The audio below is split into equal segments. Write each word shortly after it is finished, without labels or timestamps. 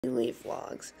Daily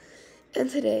Vlogs, and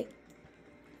today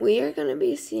we are going to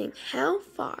be seeing how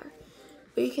far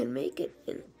we can make it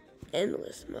in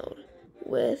endless mode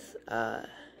with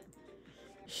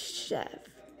Chef.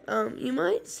 You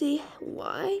might see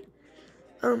why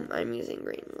I'm using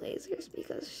green lasers,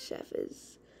 because Chef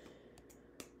is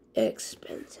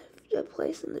expensive to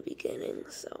place in the beginning,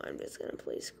 so I'm just going to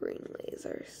place green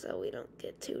lasers so we don't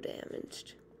get too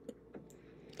damaged.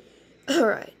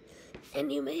 Alright. And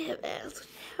you may have asked,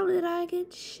 how did I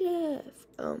get Chef?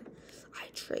 I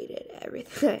traded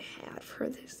everything I had for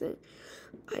this thing.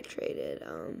 I traded,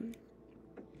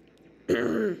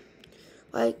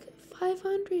 like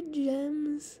 500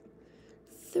 gems,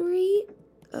 3,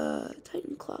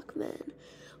 Titan Clockmen,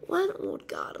 1 old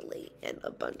godly, and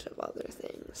a bunch of other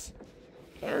things.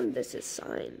 And this is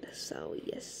signed, so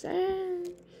yes, sir.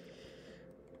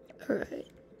 Alright.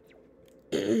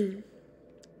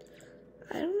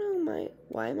 I don't know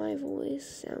why my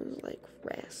voice sounds like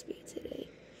raspy today.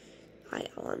 I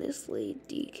honestly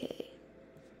DK.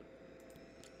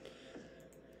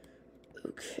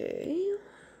 Okay.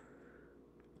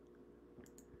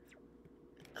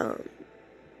 I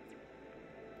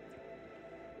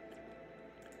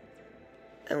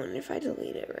wonder if I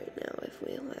delete it right now, if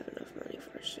we'll have enough money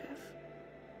for a Chef.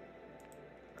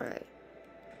 Alright.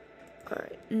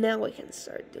 Alright, now we can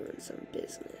start doing some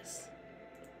business.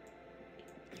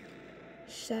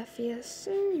 Chef, yes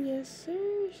sir,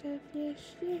 Chef, yes.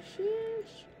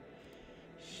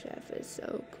 Chef is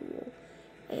so cool.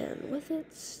 And with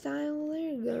its style,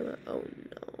 they're gonna, oh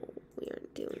no, we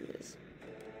aren't doing this.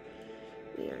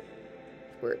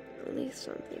 At least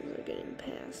some things are getting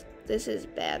past. This is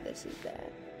bad, this is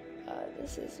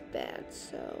bad,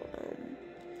 so,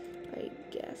 I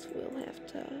guess we'll have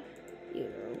to,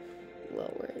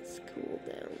 lower its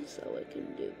cooldown so it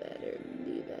can do better and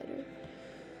be better.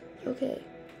 Okay,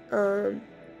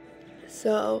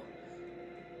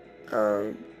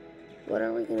 what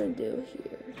are we gonna do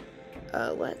here?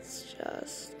 Let's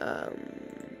just,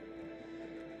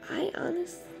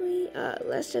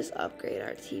 let's just upgrade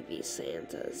our TV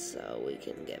Santas so we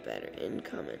can get better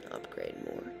income and upgrade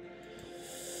more.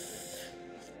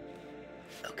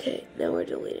 Okay, now we're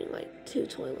deleting like 2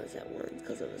 toilets at once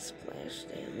because of the splash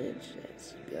damage.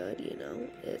 It's good,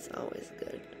 it's always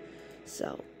good.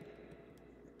 So,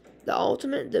 the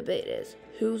ultimate debate is,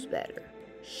 who's better,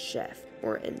 Chef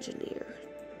or Engineer?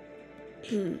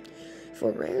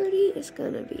 For rarity, it's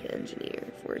gonna be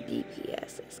Engineer. For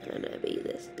DPS, it's gonna be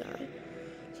this guy.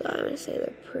 So I'm gonna say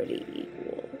they're pretty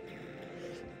equal.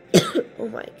 Oh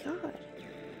my god.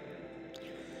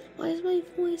 Why is my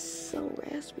voice so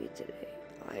raspy today?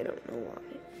 I don't know why.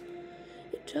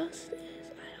 It just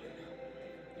is. I don't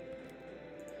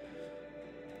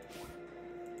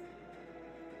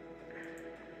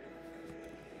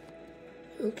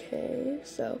know. Okay,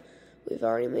 so we've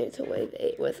already made it to wave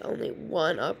 8 with only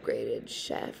 1 upgraded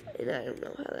Chef, and I don't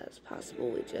know how that's possible.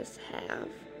 We just have.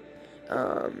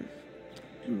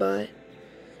 But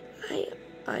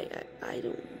I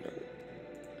don't know.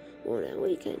 Well, now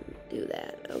we can do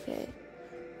that. Okay.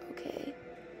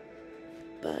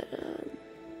 But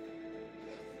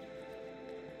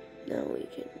now we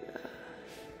can.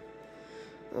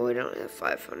 Well, we don't have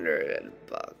 500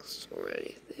 bucks or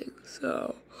anything,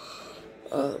 so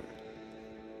I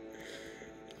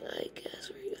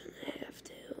guess we're gonna have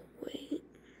to wait.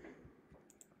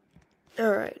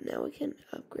 Alright, now we can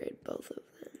upgrade both of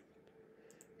them.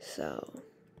 So,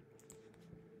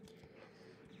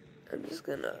 I'm just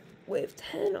gonna wave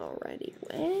 10 already.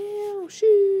 Well,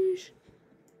 sheesh.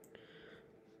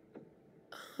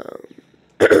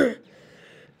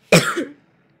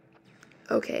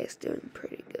 Okay, it's doing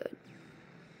pretty good.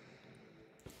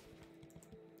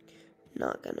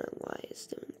 Not gonna lie, it's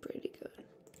doing pretty good.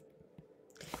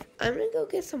 I'm gonna go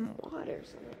get some water.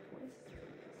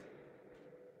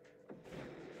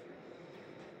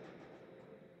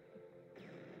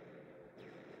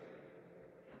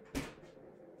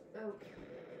 Okay.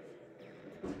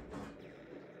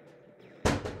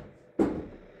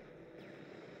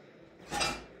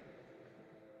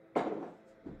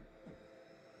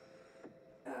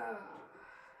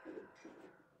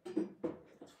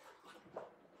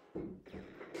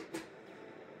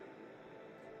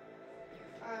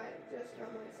 I just got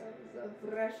myself some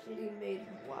freshly made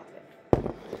water.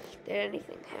 Did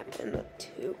anything happen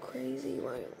too crazy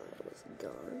while I was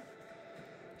gone?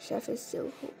 Chef is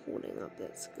still holding up,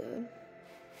 that's good.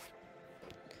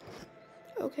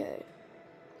 Okay.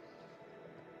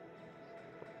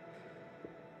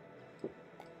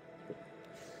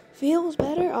 Feels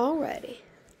better already.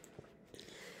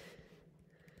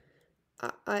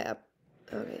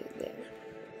 Okay, there.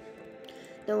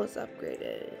 Now let's upgrade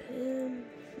him.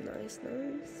 Nice,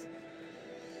 nice.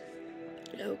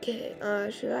 Okay,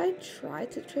 should I try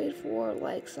to trade for,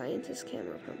 like, scientist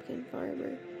camera pumpkin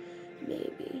farmer?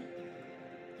 Maybe.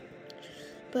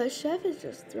 But Chef is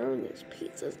just throwing his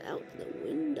pizzas out the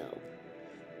window.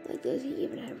 Like, does he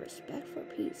even have respect for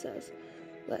pizzas?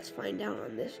 Let's find out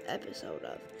on this episode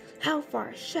of how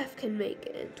far Chef can make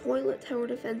it in Toilet Tower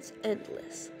Defense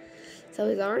Endless. So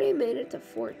he's already made it to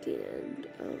 14,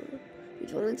 and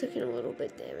we've only taken a little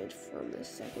bit damage from the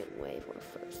second wave or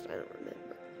first, I don't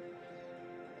remember.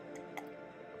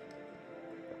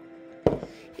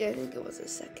 Yeah, I think it was the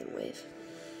second wave.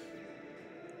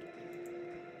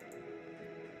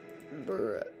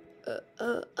 Bruh.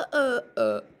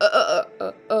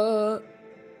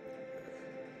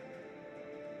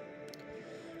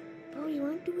 Bro, you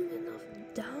aren't doing enough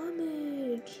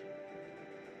damage.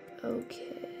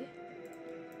 Okay.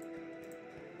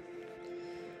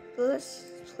 Let's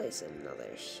place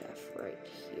another chef right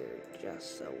here,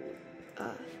 just so,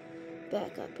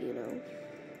 back up, you know.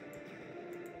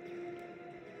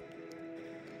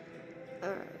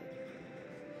 Alright.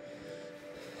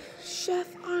 Chef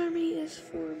army is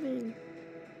forming.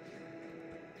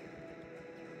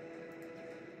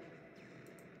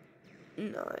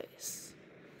 Nice.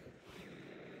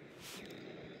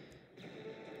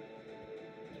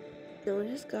 Now we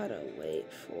just gotta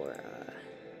wait for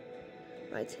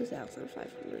my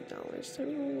 $2,500 to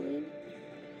roll in,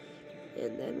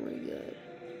 and then we're good.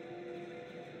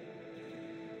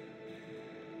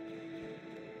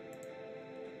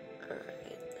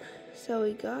 Alright, so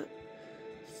we got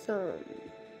some.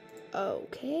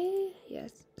 Okay,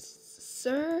 yes,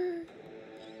 sir.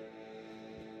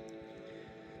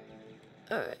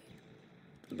 Alright.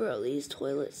 Bro, these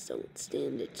toilets don't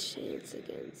stand a chance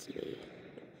against me.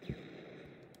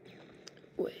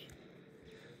 Wait.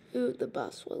 Ooh, the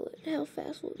boss toilet. How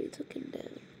fast will it be taken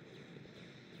down?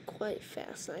 Quite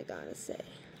fast, I gotta say.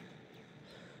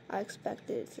 I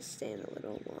expected it to stand a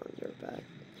little longer, but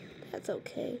that's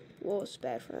okay. Well, it's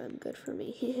bad for them, good for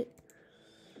me.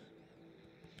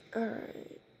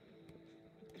 Alright.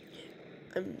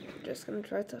 I'm just gonna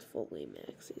try to fully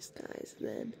max these guys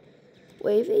then.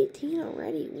 Wave 18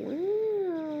 already.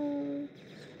 Wow.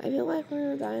 I feel like we're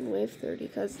gonna die in wave 30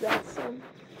 because that's some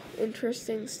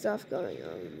interesting stuff going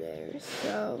on there.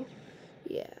 So,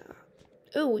 yeah.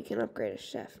 Oh, we can upgrade a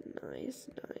chef. Nice,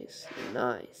 nice,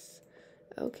 nice.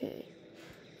 Okay.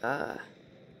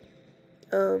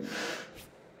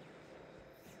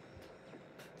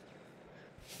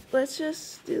 Let's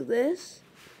just do this.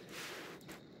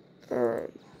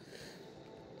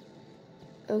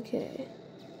 Okay.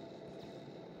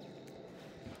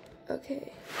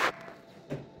 Okay.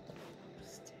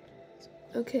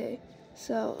 Okay,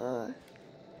 so,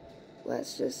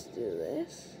 let's just do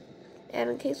this. And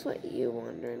in case what you're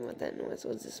wondering what that noise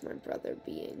was, this my brother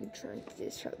trying to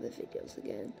disrupt the videos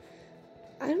again.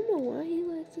 I don't know why he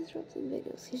likes disrupting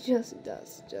videos. He just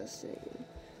does, just saying.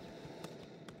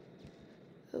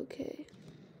 Okay.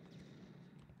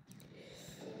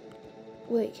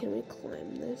 Wait, can we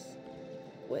climb this?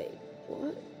 Wait,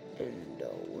 what in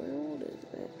the world is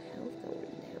that health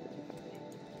going down by?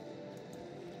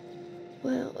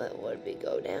 Well, that would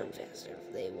go down faster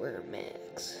if they were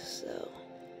max, so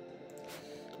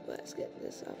let's get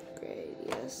this upgrade.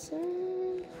 Yes,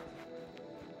 sir.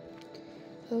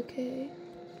 Okay.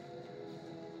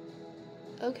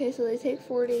 Okay, so they take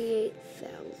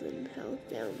 48,000 health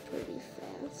down pretty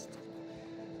fast.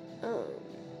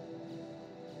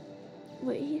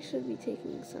 Wait, he should be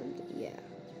taking something. Yeah.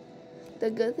 The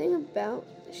good thing about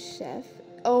Chef.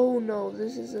 Oh no,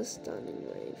 this is a stunning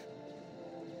wave.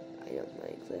 I don't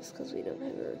like this because we don't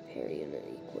have a repair unit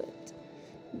equipped.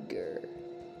 Grr.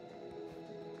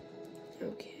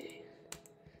 Okay.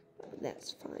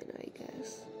 That's fine, I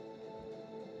guess.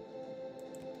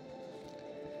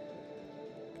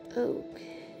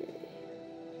 Okay.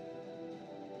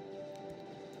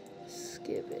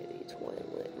 Skibbity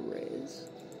toilet riz.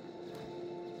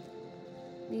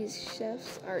 These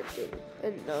chefs are doing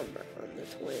a number on the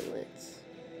toilets.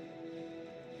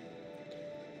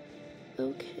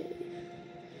 Okay.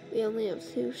 We only have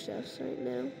 2 chefs right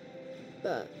now,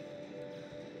 but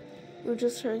we're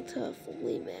just trying to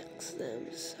fully max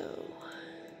them, so.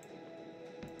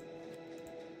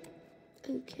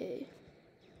 Okay.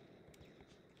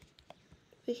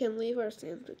 We can leave our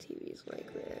stands with TVs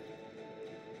like that.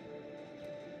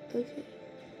 Okay.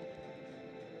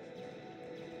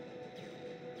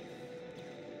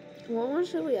 What one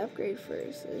should we upgrade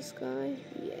first? This guy?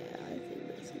 Yeah, I think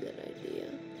that's a good idea.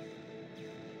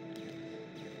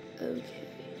 Okay.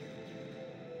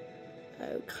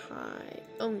 Okay.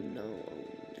 Oh no,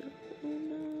 oh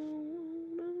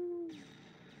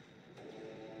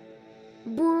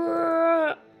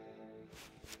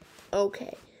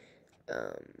Okay.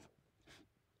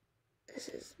 This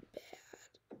is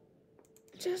bad.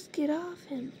 Just get off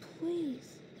him,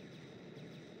 please.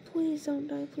 Please don't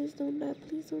die, please don't die,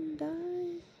 please don't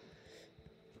die.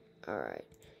 Alright.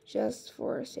 Just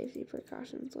for safety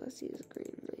precautions, let's use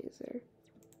green laser.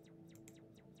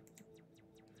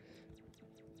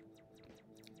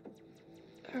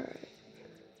 Alright.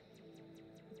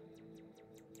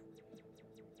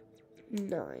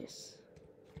 Nice.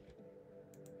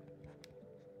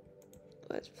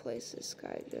 Let's place this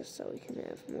guy just so we can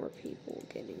have more people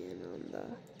getting in on the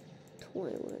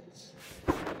toilets.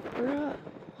 Bruh,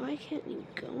 why can't you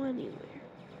go anywhere?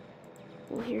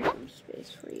 Well, here's some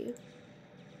space for you.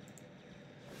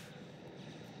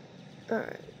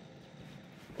 Alright.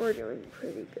 We're doing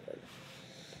pretty good.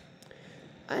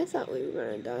 I thought we were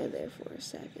gonna die there for a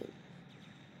second.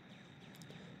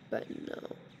 But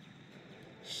no.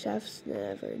 Chefs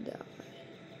never die.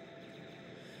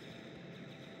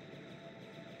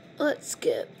 Let's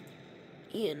skip.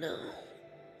 You know.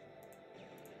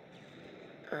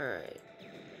 Alright.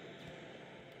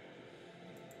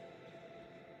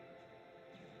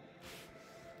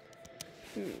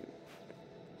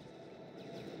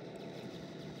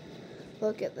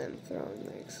 Look at them throwing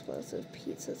their explosive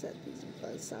pizzas at these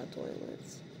buzzsaw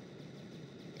toilets.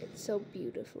 It's so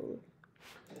beautiful.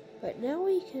 But now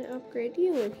we can upgrade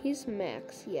you, and he's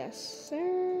max. Yes,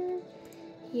 sir.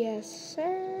 Yes,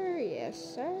 sir.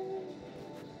 Yes, sir.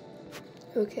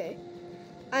 Okay.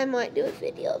 I might do a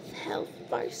video of how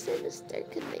far Sinister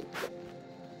can make it.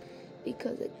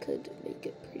 Because it could make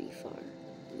it pretty far.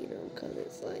 You know, because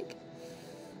it's, like,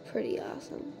 pretty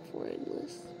awesome for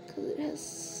Endless. Because it has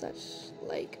such,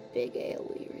 like, big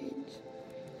AoE range.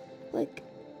 Like,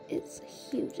 it's a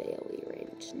huge AoE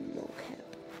range, no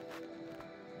cap.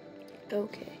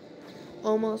 Okay.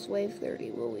 Almost wave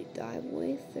 30. Will we dive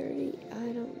wave 30?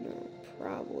 I don't know.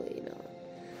 Probably not.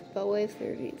 But wave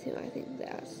 32, I think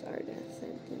that's our death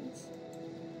sentence.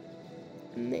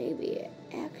 Maybe.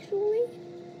 Actually,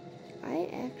 I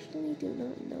actually do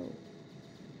not know.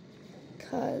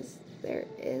 Because there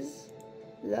is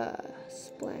the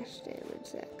splash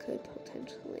damage that could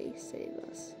potentially save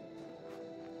us.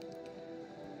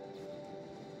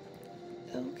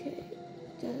 Okay,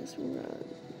 just run.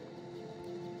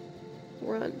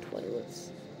 Run,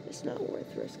 toilets. It's not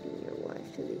worth risking your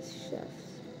life to these chefs.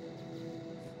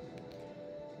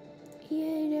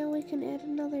 Yay, now we can add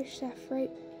another chef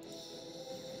right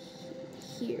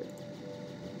here.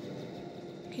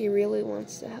 He really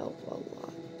wants to help a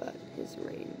lot, but his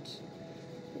range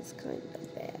is kind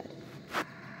of bad.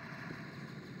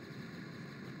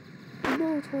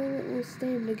 No toilet will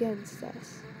stand against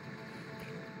us.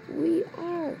 We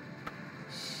are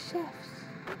chefs.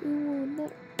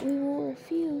 We will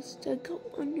refuse to go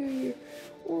under your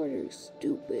orders,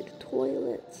 stupid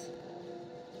toilets.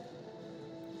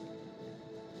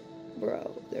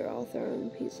 Bro, they're all throwing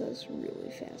pizzas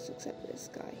really fast, except this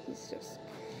guy. He's just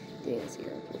doing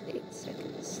 0.8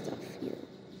 second stuff, you know.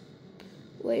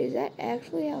 Wait, is that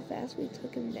actually how fast we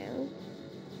took him down?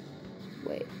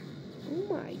 Wait. Oh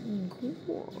my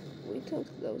god. We took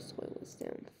those toilets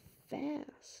down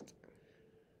fast.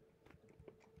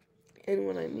 And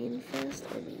when I mean fast,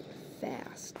 I mean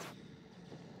fast.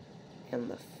 And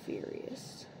the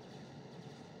furious.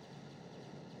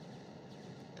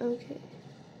 Okay.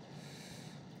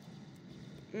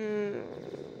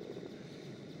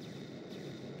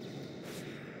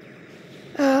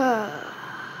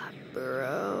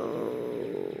 Bro.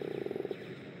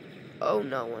 Oh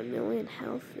no, 1 million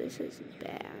health. This is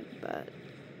bad, but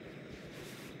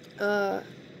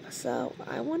so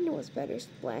I wonder what's better,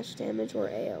 splash damage or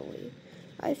AoE.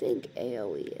 I think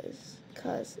AoE is,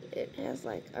 cause it has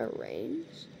like a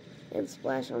range, and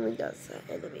splash only does the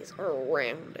enemies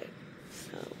around it.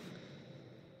 So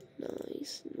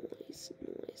nice.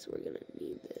 We're gonna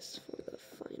need this for the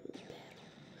final battle.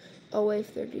 Oh, wave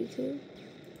 32.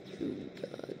 Oh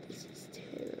god, this is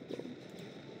terrible.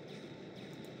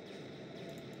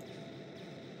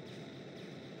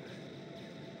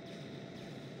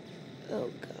 Oh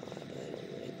god, I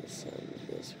don't like the sound of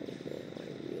this right now. I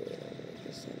really don't like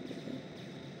the sound of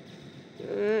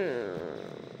it.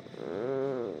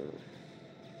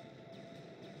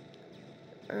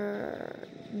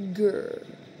 Grr.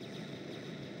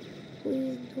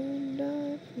 Please don't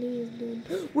die, please don't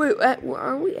die. Wait,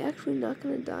 are we actually not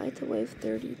gonna die to wave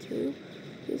 32?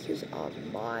 This is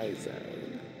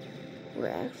amazing. We're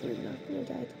actually not gonna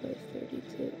die to wave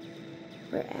 32.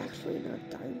 We're actually not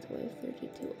dying to wave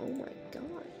 32. Oh my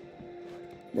god.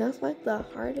 That's like the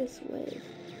hardest wave.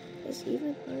 It's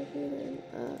even harder than,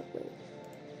 wait.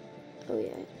 Oh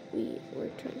yeah, we're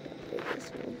trying to upgrade this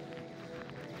one.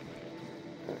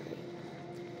 Alright.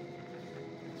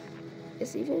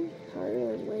 It's even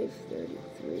harder than wave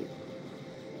 33.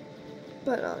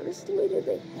 But honestly, did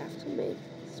they have to make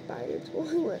spider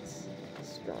toilets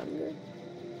stronger?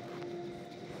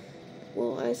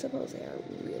 Well, I suppose they are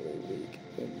really weak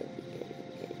in the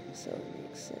beginning game, so it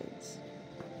makes sense.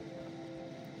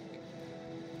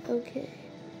 Okay.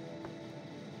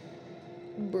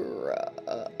 Bruh.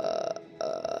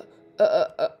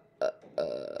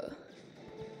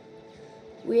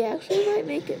 We actually might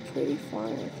make it pretty far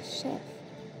with Chef.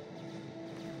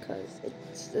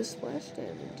 Because the splash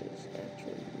damage is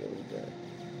actually really good.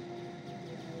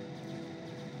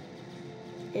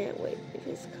 And wait, if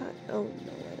it's caught. Oh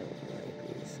no, I don't like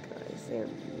these guys. They're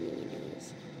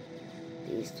meanies.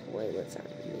 These toilets are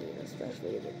mean,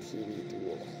 especially the TV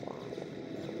dual claw one.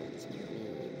 That one's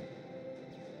mean.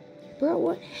 Bro,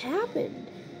 what happened?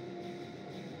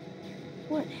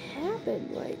 What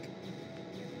happened? Like,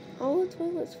 all the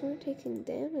toilets weren't taking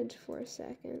damage for a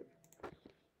second.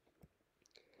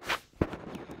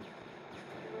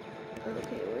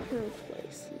 Okay, we're gonna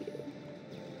place you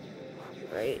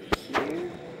right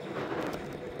here.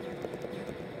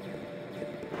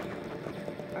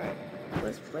 Alright,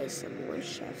 let's place some more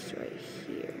chefs right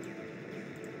here.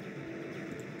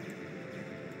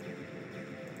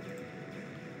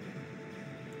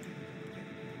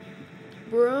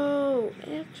 Bro,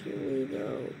 actually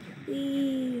though,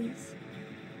 please.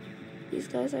 These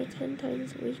guys are 10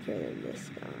 times weaker than this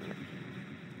guy.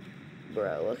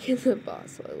 Bro, look at the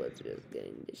boss toilets just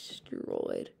getting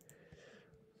destroyed.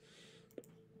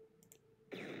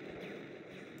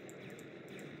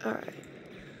 Alright.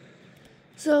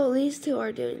 So these two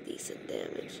are doing decent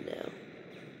damage now.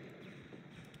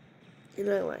 And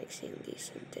I like seeing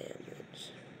decent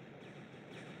damage.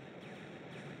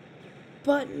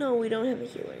 But no, we don't have a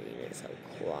healer unit, so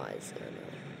Claw is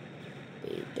gonna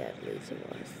be deadly to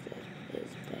us. That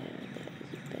is bad. That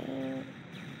is bad.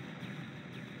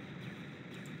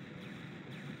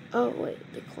 Oh wait,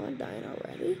 the Claw died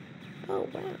already? Oh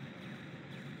wow.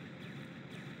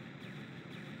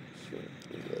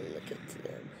 Look at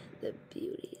them, the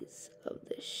beauties of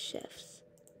the chefs.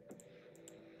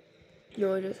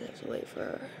 No, we just have to wait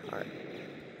for our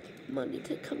money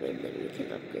to come in, then we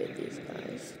can upgrade these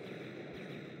guys.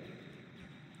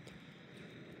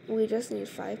 We just need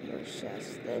 5 more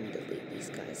chefs, then delete these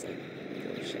guys and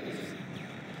more chefs.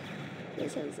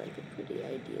 This sounds like a pretty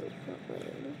ideal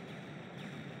plan.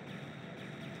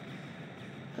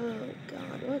 Oh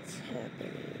god, what's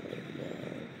happening right now?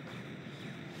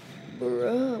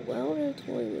 Bruh, welder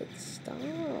toilets, stop.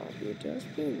 You're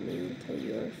just being mean to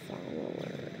your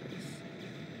followers.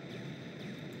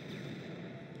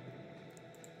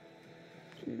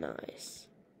 Nice.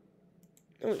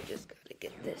 We just gotta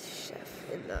get this chef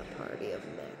in that party of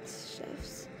max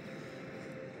chefs.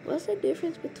 What's the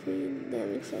difference between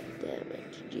them except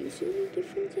damage? Do you see any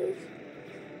differences?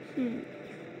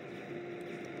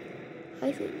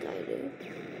 I think I do.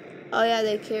 Oh yeah,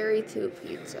 they carry 2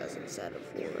 pizzas instead of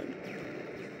 1.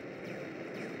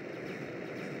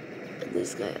 And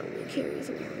this guy only carries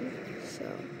 1,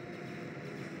 so.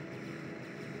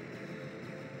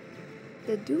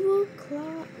 The dual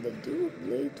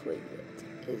blade toilet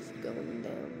is going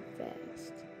down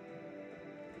fast.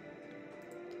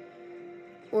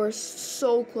 We're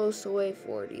so close to wave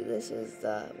 40. This is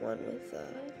the one with the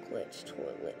glitch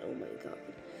toilet. Oh my god.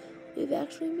 We've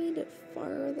actually made it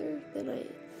farther than I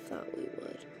thought we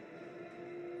would.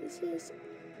 This is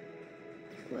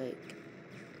like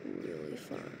really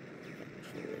far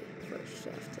actually for a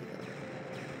chef to go.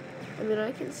 I mean,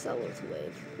 I can sell it to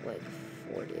wave like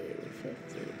 40 or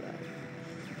 50, but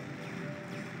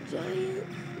giant,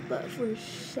 but for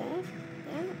chef,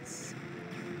 that's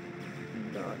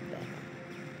not bad.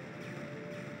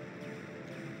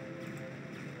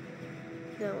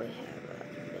 Now we have a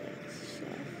max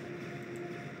chef.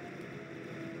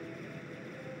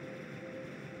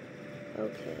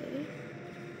 Okay.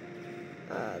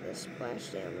 The splash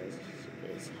damage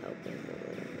is helping a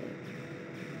little bit.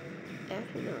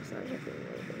 Actually, no, it's not helping a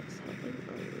little bit. It's helping a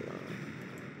lot.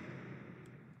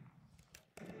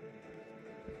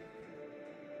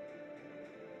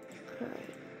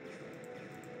 Alright.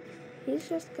 He's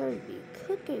just gonna be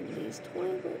cooking these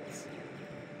toilets.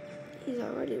 He's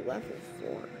already level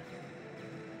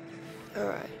 4.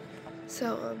 Alright.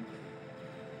 So,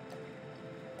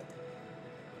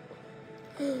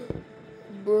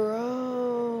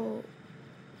 Bro.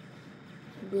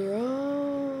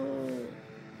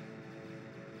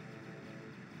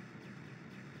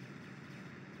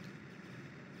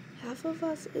 Half of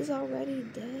us is already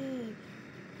dead.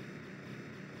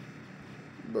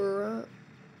 Bruh.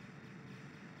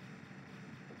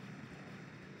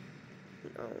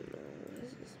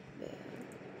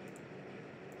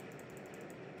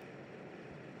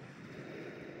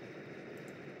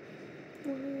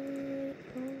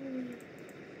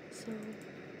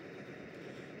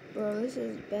 Bro, this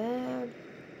is bad.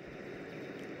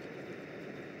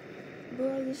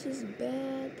 Bro, this is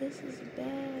bad. This is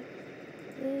bad.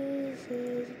 This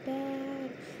is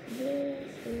bad.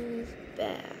 This is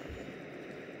bad.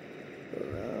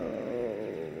 Bro.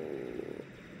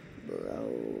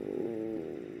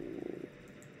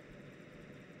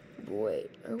 Wait,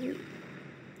 are we...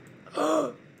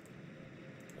 Oh!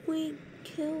 We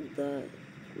killed the...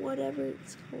 whatever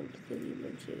it's called, thingy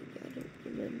majig. I don't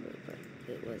remember, but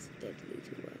it was deadly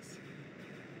to us.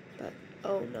 But,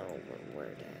 oh no,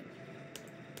 we're dead.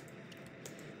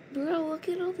 Bro, look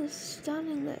at all the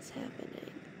stunning that's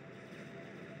happening.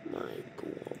 My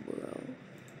God, bro.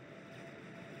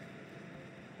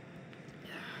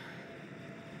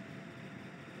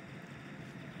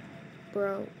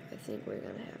 Bro, I think we're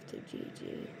gonna have to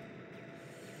GG.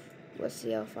 Let's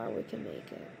see how far we can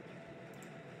make it.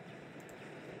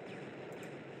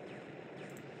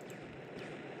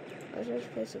 Let's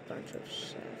just place a bunch of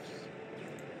chefs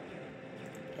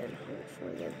and hope for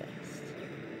the best.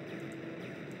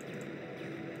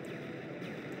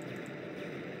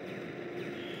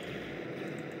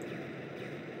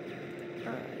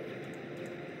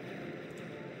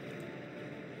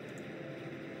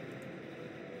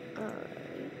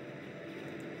 Alright.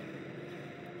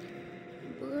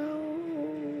 Bro.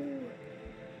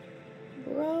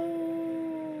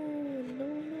 No.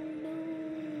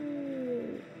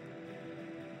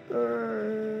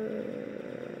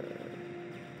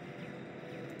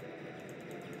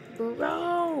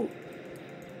 Bro.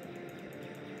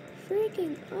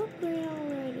 Freaking upgrade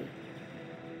already.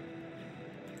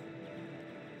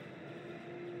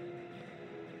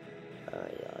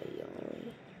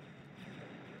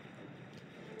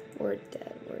 We're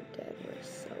dead, we're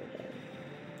so dead.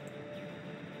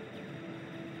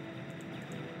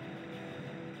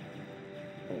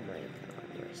 Oh my God,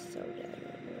 we're so dead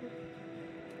right now.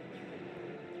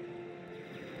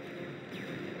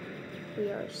 We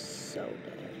are so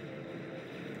dead.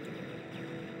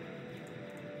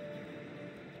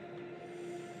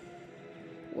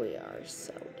 We are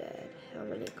so dead. How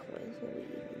many coins will we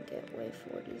even get? Wave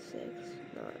 46.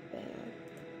 Not bad.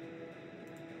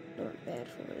 Not bad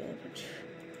for an average.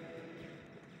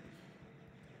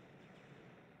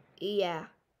 Yeah.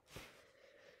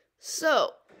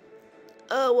 So,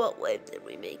 what wave did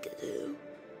we make it to?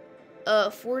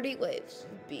 40 waves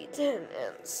beaten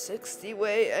and 6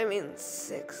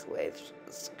 waves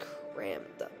just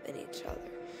crammed up in each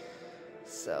other.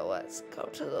 So let's go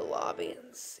to the lobby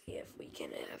and see if we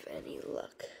can have any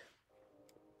luck.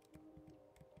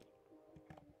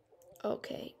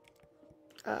 Okay.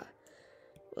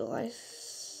 Will I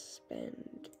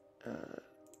spend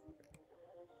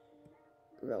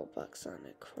Robux on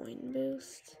a coin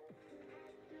boost?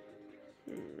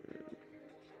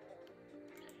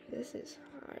 This is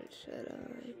hard, should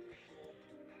I?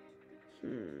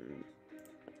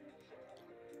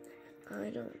 I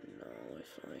don't know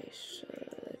if I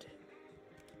should.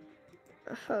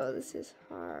 Oh, this is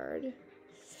hard.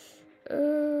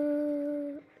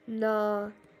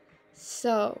 Nah.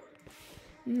 So,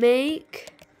 make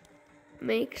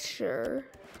sure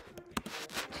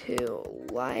to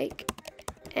like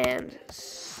and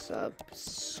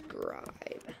subscribe.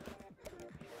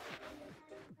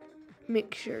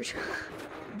 Make sure to,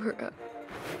 bro.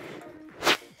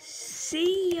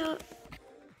 See ya.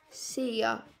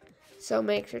 So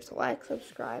make sure to like,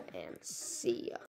 subscribe, and see ya.